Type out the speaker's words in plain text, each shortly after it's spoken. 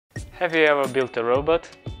Have you ever built a robot?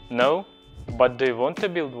 No? But do you want to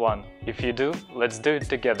build one? If you do, let's do it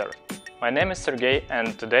together. My name is Sergey,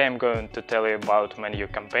 and today I'm going to tell you about my new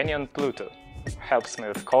companion Pluto. Helps me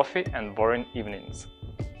with coffee and boring evenings.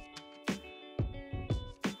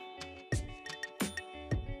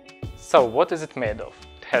 So what is it made of?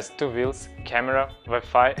 It has two wheels, camera,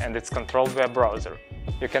 Wi-Fi, and it's controlled via browser.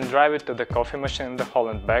 You can drive it to the coffee machine in the hall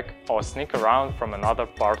and back, or sneak around from another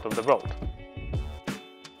part of the world.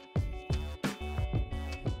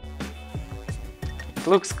 It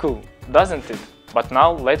looks cool, doesn't it? But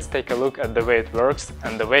now let's take a look at the way it works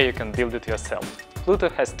and the way you can build it yourself. Pluto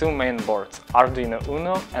has two main boards, Arduino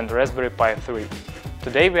Uno and Raspberry Pi 3.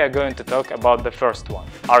 Today we are going to talk about the first one,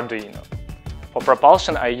 Arduino. For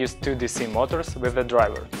propulsion I use two DC motors with a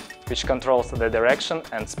driver, which controls the direction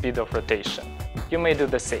and speed of rotation. You may do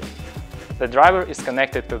the same. The driver is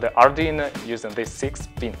connected to the Arduino using these 6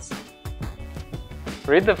 pins.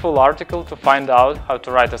 Read the full article to find out how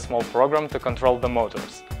to write a small program to control the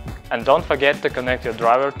motors. And don't forget to connect your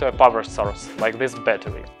driver to a power source, like this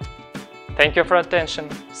battery. Thank you for attention,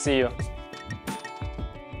 see you!